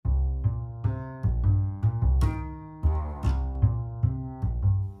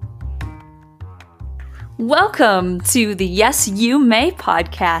Welcome to the Yes You May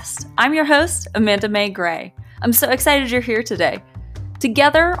podcast. I'm your host, Amanda Mae Gray. I'm so excited you're here today.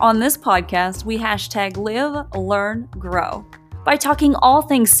 Together on this podcast, we hashtag live, learn, grow by talking all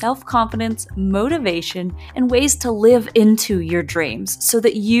things self-confidence, motivation, and ways to live into your dreams so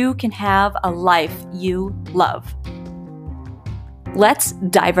that you can have a life you love. Let's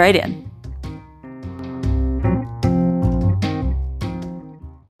dive right in.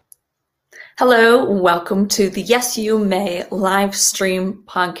 Hello, welcome to the Yes You May live stream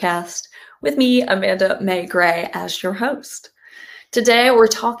podcast with me, Amanda Mae Gray, as your host. Today, we're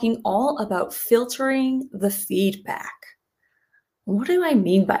talking all about filtering the feedback. What do I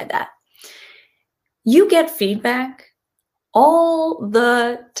mean by that? You get feedback all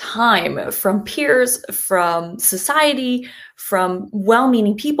the time from peers, from society, from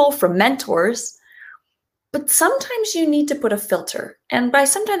well-meaning people, from mentors. But sometimes you need to put a filter. And by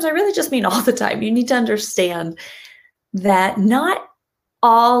sometimes, I really just mean all the time. You need to understand that not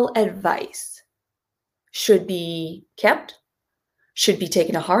all advice should be kept, should be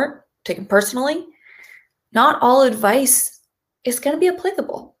taken to heart, taken personally. Not all advice is going to be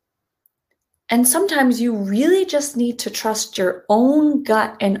applicable. And sometimes you really just need to trust your own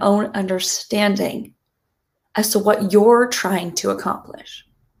gut and own understanding as to what you're trying to accomplish.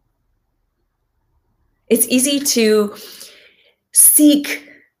 It's easy to seek,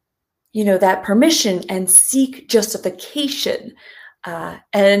 that permission and seek justification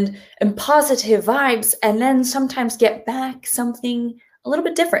and positive vibes, and then sometimes get back something a little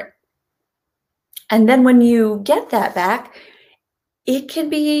bit different. And then when you get that back, it can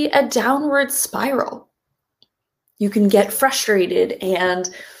be a downward spiral. You can get frustrated and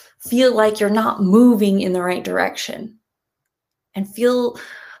feel like you're not moving in the right direction and feel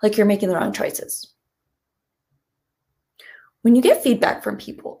like you're making the wrong choices. When you get feedback from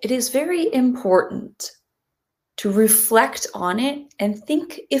people, it is very important to reflect on it and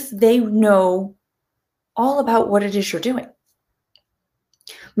think if they know all about what it is you're doing.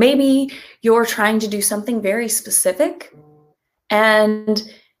 Maybe you're trying to do something very specific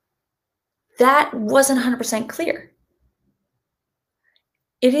and that wasn't 100% clear.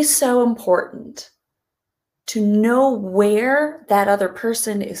 It is so important to know where that other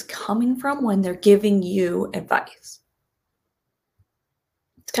person is coming from when they're giving you advice.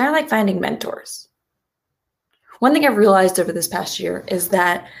 It's kind of like finding mentors. One thing I've realized over this past year is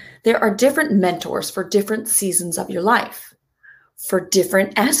that there are different mentors for different seasons of your life, for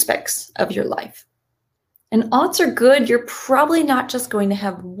different aspects of your life. And odds are good, you're probably not just going to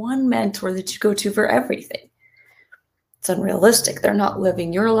have one mentor that you go to for everything. It's unrealistic. They're not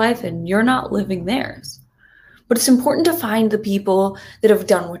living your life and you're not living theirs. But it's important to find the people that have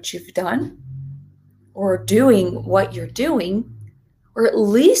done what you've done or doing what you're doing, or at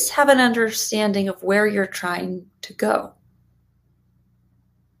least have an understanding of where you're trying to go.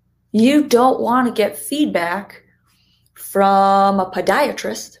 You don't want to get feedback from a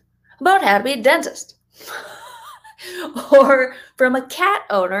podiatrist about how to be a dentist or from a cat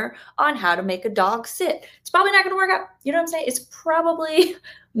owner on how to make a dog sit. It's probably not going to work out. You know what I'm saying? It's probably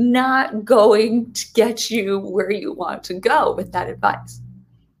not going to get you where you want to go with that advice.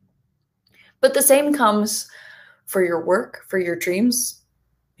 But the same comes for your work, for your dreams,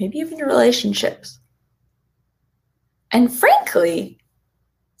 maybe even your relationships. And frankly,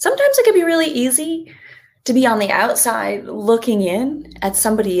 sometimes it can be really easy to be on the outside looking in at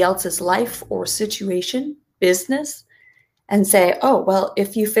somebody else's life or situation, business, and say, oh, well,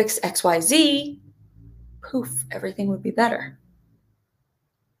 if you fix XYZ, poof, everything would be better.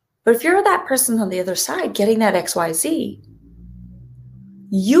 But if you're that person on the other side getting that XYZ,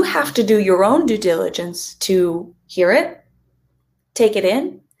 you have to do your own due diligence to hear it, take it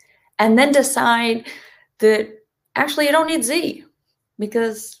in, and then decide that actually you don't need Z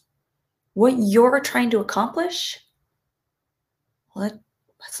because what you're trying to accomplish, well,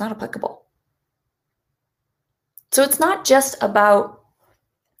 that's not applicable. So it's not just about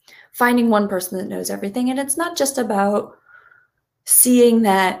finding one person that knows everything, and it's not just about seeing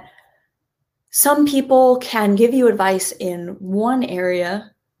that some people can give you advice in one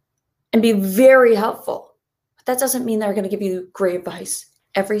area and be very helpful. But that doesn't mean they're going to give you great advice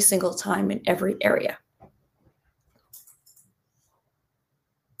every single time in every area.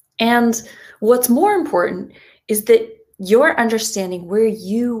 And what's more important is that you're understanding where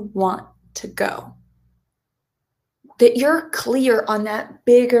you want to go. That you're clear on that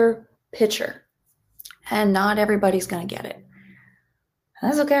bigger picture. And not everybody's going to get it.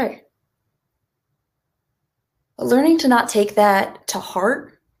 That's okay. But learning to not take that to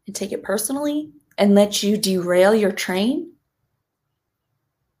heart and take it personally and let you derail your train,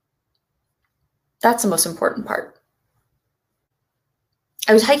 That's the most important part.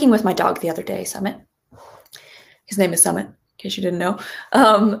 I was hiking with my dog the other day, Summit. His name is Summit, in case you didn't know.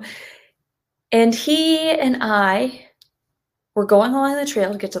 And he and I were going along the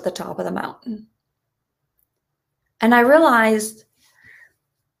trail to get to the top of the mountain. And I realized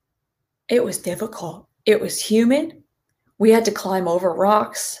it was difficult. It was humid. We had to climb over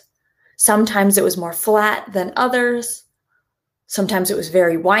rocks. Sometimes it was more flat than others. Sometimes it was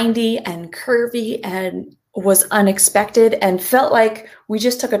very windy and curvy and was unexpected and felt like we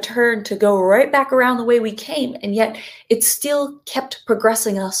just took a turn to go right back around the way we came, and yet it still kept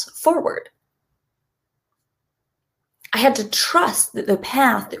progressing us forward. I had to trust that the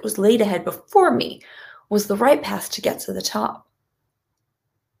path that was laid ahead before me was the right path to get to the top.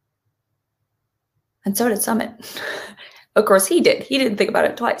 And so did Summit. Of course, he did. He didn't think about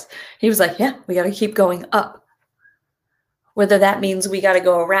it twice. He was like, yeah, we got to keep going up. Whether that means we got to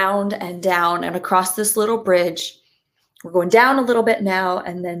go around and down and across this little bridge. We're going down a little bit now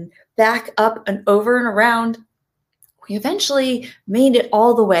and then back up and over and around. We eventually made it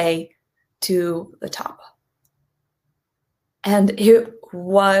all the way to the top. And it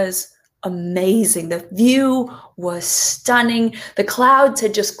was amazing. The view was stunning. The clouds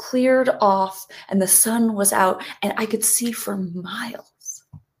had just cleared off and the sun was out and I could see for miles.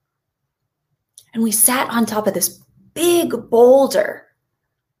 And we sat on top of this big boulder.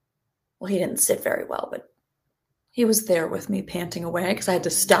 Well, he didn't sit very well, but he was there with me panting away because I had to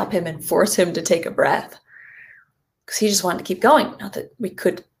stop him and force him to take a breath because he just wanted to keep going. Not that we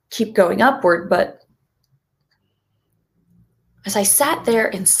could keep going upward, but as I sat there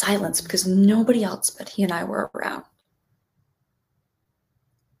in silence because nobody else but he and I were around,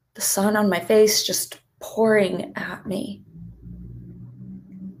 the sun on my face just pouring at me,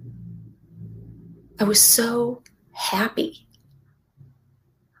 I was so happy.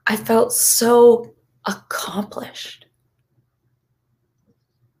 I felt so accomplished.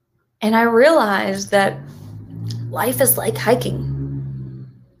 And I realized that life is like hiking.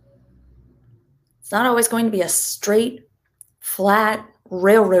 It's not always going to be a straight, flat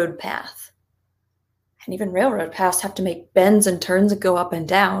railroad path. And even railroad paths have to make bends and turns and go up and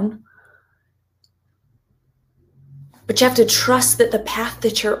down. But you have to trust that the path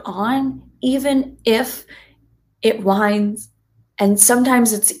that you're on, even if it winds, and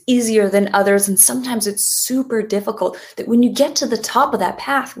sometimes it's easier than others, and sometimes it's super difficult, that when you get to the top of that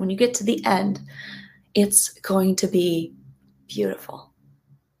path, when you get to the end, it's going to be beautiful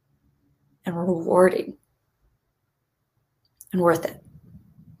and rewarding and worth it.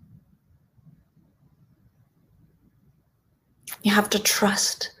 You have to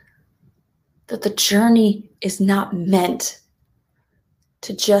trust that the journey is not meant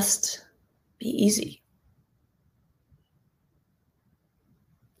to just be easy.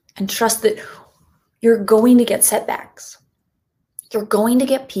 And trust that you're going to get setbacks. You're going to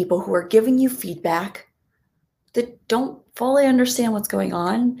get people who are giving you feedback that don't fully understand what's going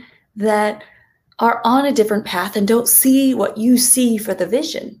on, that are on a different path and don't see what you see for the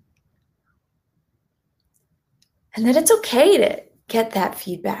vision. And that it's okay to get that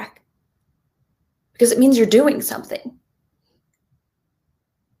feedback because it means you're doing something.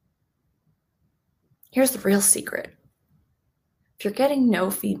 Here's the real secret. If you're getting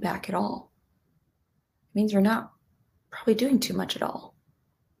no feedback at all, it means you're not probably doing too much at all.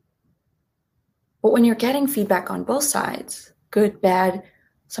 But when you're getting feedback on both sides, good, bad,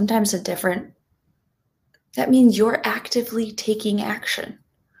 sometimes indifferent, that means you're actively taking action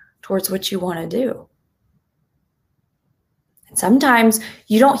towards what you want to do. And sometimes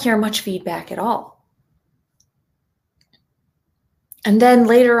you don't hear much feedback at all. And then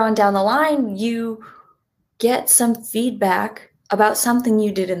later on down the line, you get some feedback about something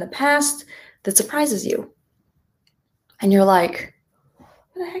you did in the past that surprises you. And you're like,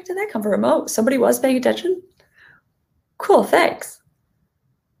 where the heck did that come from? Oh, somebody was paying attention? Cool, thanks.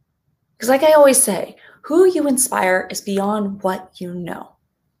 Because like I always say, who you inspire is beyond what you know.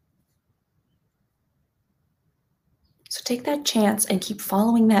 So take that chance and keep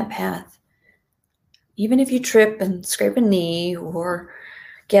following that path. Even if you trip and scrape a knee or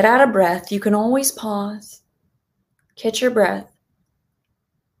get out of breath, you can always pause, catch your breath,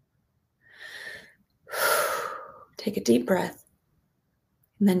 take a deep breath,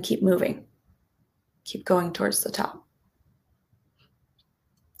 and then keep moving. Keep going towards the top.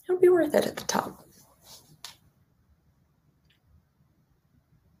 It'll be worth it at the top.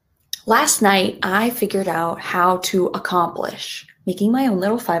 Last night, I figured out how to accomplish making my own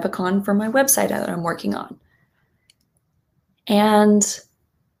little favicon for my website that I'm working on. And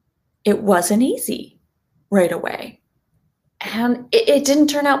it wasn't easy right away. And it didn't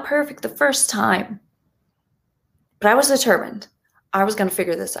turn out perfect the first time. But I was determined. I was going to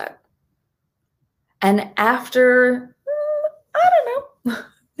figure this out. And after, I don't know,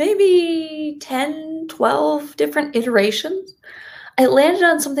 maybe 10, 12 different iterations, I landed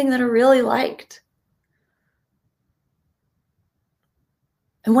on something that I really liked.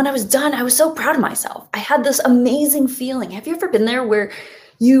 And when I was done, I was so proud of myself. I had this amazing feeling. Have you ever been there where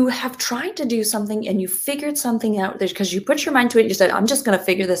you have tried to do something and you figured something out because you put your mind to it, you said, I'm just going to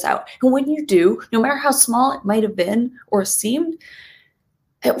figure this out. And when you do, no matter how small it might have been or seemed,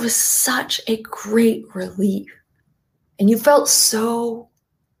 it was such a great relief. And you felt so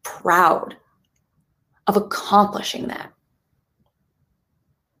proud of accomplishing that.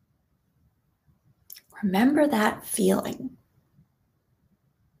 Remember that feeling.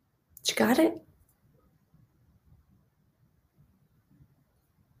 You got it?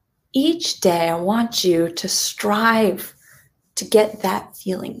 Each day, I want you to strive to get that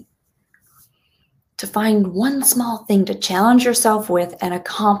feeling, to find one small thing to challenge yourself with and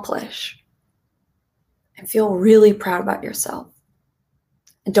accomplish, and feel really proud about yourself.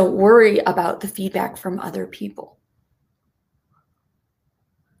 And don't worry about the feedback from other people.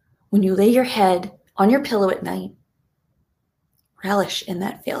 When you lay your head on your pillow at night, relish in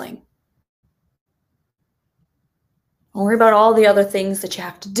that feeling. Don't worry about all the other things that you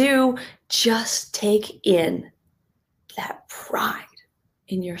have to do. Just take in that pride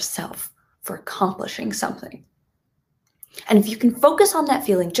in yourself for accomplishing something. And if you can focus on that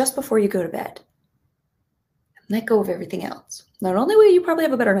feeling just before you go to bed, let go of everything else. Not only will you probably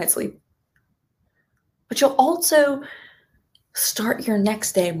have a better night's sleep, but you'll also start your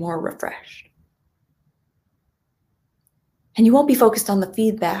next day more refreshed. And you won't be focused on the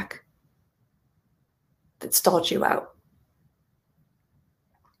feedback that stalled you out.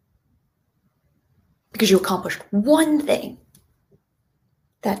 Because you accomplished one thing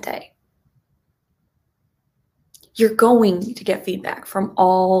that day. You're going to get feedback from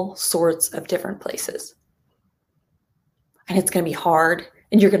all sorts of different places. And it's going to be hard,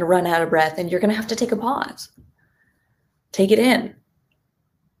 and you're going to run out of breath, and you're going to have to take a pause. Take it in.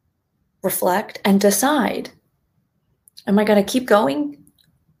 Reflect and decide. Am I going to keep going?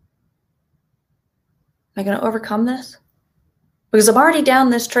 Am I going to overcome this? Because I'm already down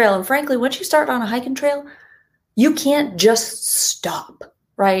this trail, and frankly, once you start on a hiking trail, you can't just stop,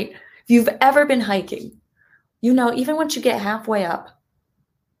 right? If you've ever been hiking, you know, even once you get halfway up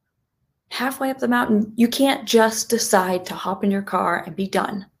the mountain, you can't just decide to hop in your car and be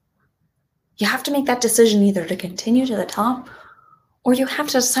done. You have to make that decision either to continue to the top or you have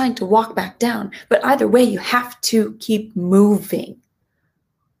to decide to walk back down. But either way, you have to keep moving.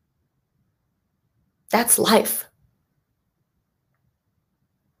 That's life.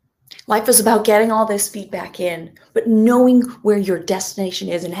 Life is about getting all this feedback in, but knowing where your destination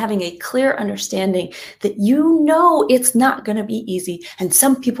is and having a clear understanding that you know it's not going to be easy and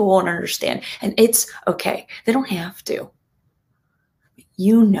some people won't understand. And it's okay. They don't have to.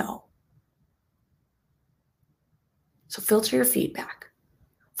 You know. So filter your feedback.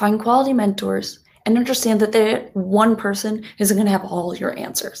 Find quality mentors and understand that one person isn't going to have all your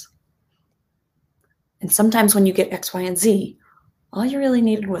answers. And sometimes when you get X, Y, and Z, all you really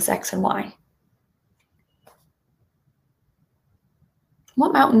needed was X and Y.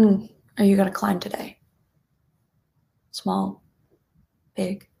 What mountain are you going to climb today? Small,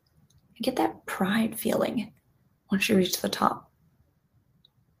 big. And get that pride feeling once you reach the top.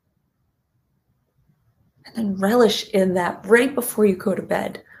 And then relish in that right before you go to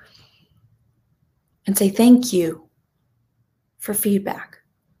bed. And say thank you for feedback,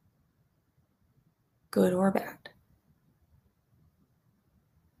 good or bad.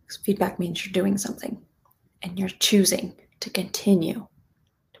 Feedback means you're doing something and you're choosing to continue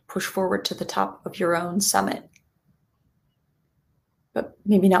to push forward to the top of your own summit. But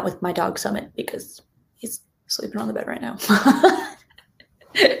maybe not with my dog Summit because he's sleeping on the bed right now.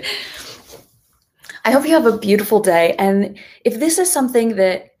 I hope you have a beautiful day. And if this is something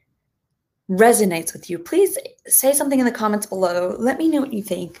that resonates with you, please say something in the comments below. Let me know what you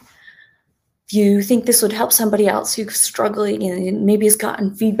think. You think this would help somebody else who's struggling and maybe has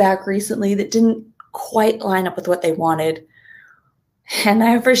gotten feedback recently that didn't quite line up with what they wanted. And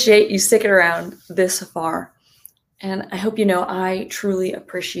I appreciate you sticking around this far. And I hope you know I truly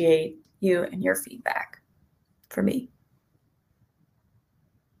appreciate you and your feedback for me.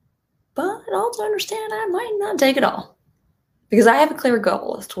 But also understand I might not take it all because I have a clear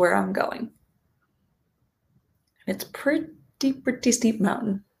goal as to where I'm going. It's a pretty steep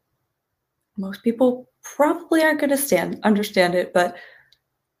mountain. Most people probably aren't going to understand it, but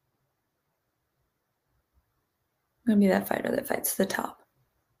I'm going to be that fighter that fights to the top.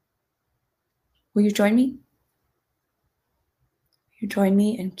 Will you join me? You join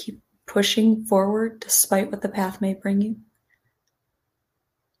me and keep pushing forward despite what the path may bring you?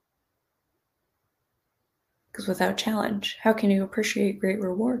 Because without challenge, how can you appreciate great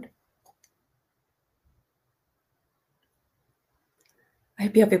reward? I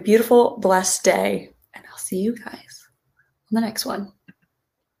hope you have a beautiful, blessed day, and I'll see you guys on the next one.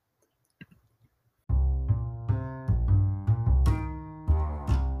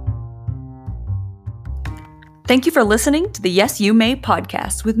 Thank you for listening to the Yes You May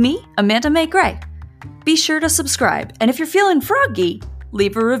podcast with me, Amanda Mae Gray. Be sure to subscribe, and if you're feeling froggy,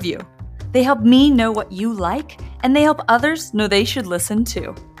 leave a review. They help me know what you like, and they help others know they should listen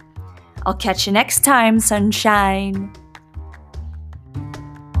too. I'll catch you next time, sunshine.